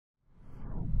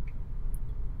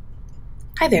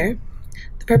Hi there!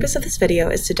 The purpose of this video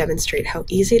is to demonstrate how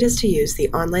easy it is to use the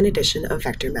online edition of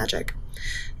Vector Magic.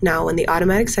 Now, when the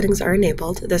automatic settings are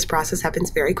enabled, this process happens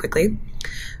very quickly.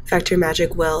 Vector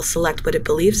Magic will select what it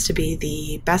believes to be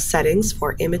the best settings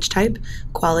for image type,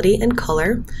 quality, and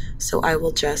color. So I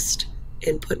will just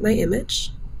input my image,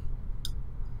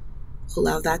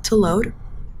 allow that to load,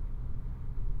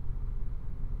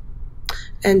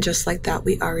 and just like that,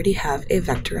 we already have a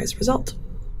vectorized result.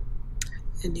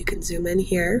 And you can zoom in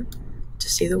here to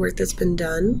see the work that's been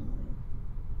done.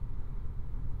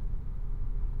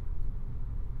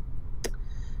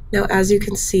 Now, as you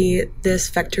can see,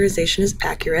 this vectorization is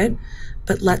accurate,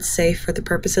 but let's say for the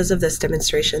purposes of this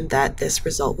demonstration that this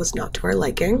result was not to our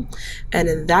liking. And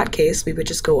in that case, we would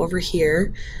just go over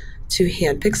here to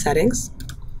Handpick Settings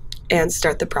and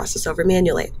start the process over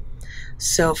manually.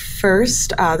 So first,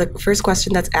 the first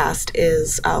question that's asked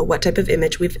is what type of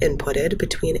image we've inputted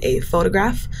between a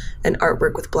photograph, an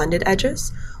artwork with blended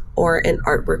edges, or an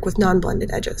artwork with non-blended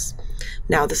edges.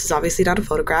 Now, this is obviously not a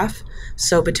photograph,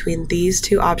 so between these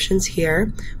two options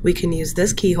here, we can use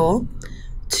this keyhole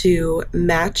to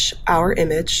match our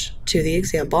image to the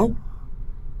example.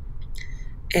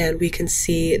 And we can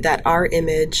see that our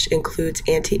image includes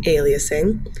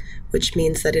anti-aliasing, which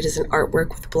means that it is an artwork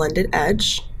with blended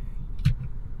edge.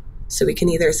 So we can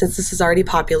either, since this is already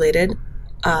populated,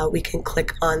 we can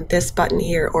click on this button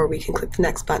here, or we can click the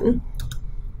next button.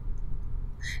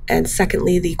 And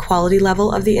secondly, the quality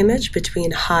level of the image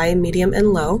between high, medium,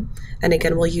 and low. And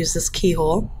again, we'll use this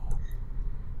keyhole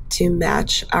to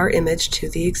match our image to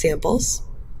the examples.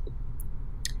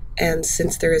 And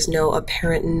since there is no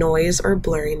apparent noise or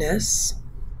blurriness,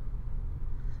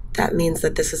 that means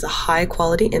that this is a high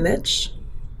quality image.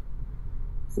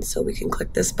 And so we can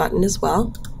click this button as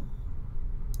well.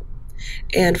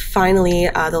 And finally,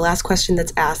 the last question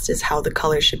that's asked is how the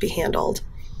colors should be handled,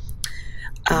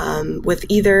 with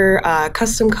either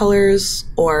custom colors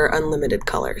or unlimited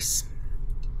colors.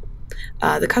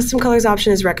 The custom colors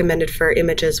option is recommended for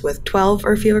images with 12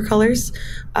 or fewer colors.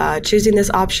 Choosing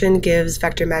this option gives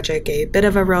Vector Magic a bit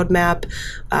of a roadmap,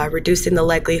 reducing the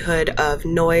likelihood of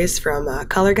noise from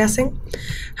color guessing.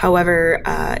 However,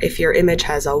 if your image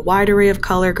has a wide array of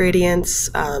color gradients,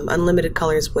 unlimited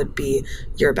colors would be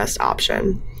your best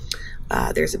option.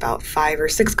 There's about 5 or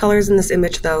 6 colors in this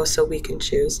image though, so we can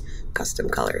choose custom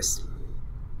colors.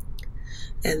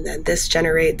 And then this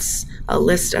generates a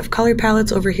list of color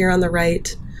palettes over here on the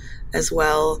right, as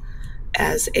well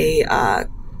as a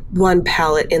one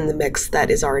palette in the mix that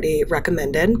is already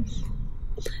recommended.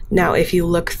 Now, if you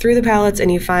look through the palettes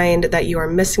and you find that you are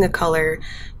missing a color,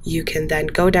 you can then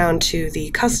go down to the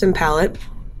custom palette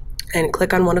and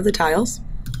click on one of the tiles,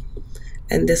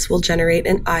 and this will generate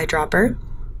an eyedropper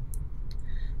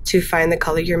to find the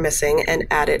color you're missing and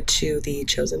add it to the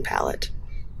chosen palette.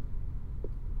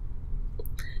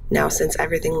 Now, since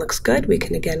everything looks good, we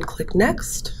can again click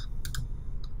Next.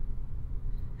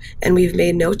 And we've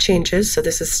made no changes, so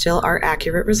this is still our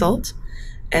accurate result.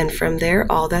 And from there,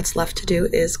 all that's left to do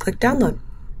is click Download.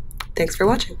 Thanks for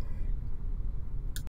watching.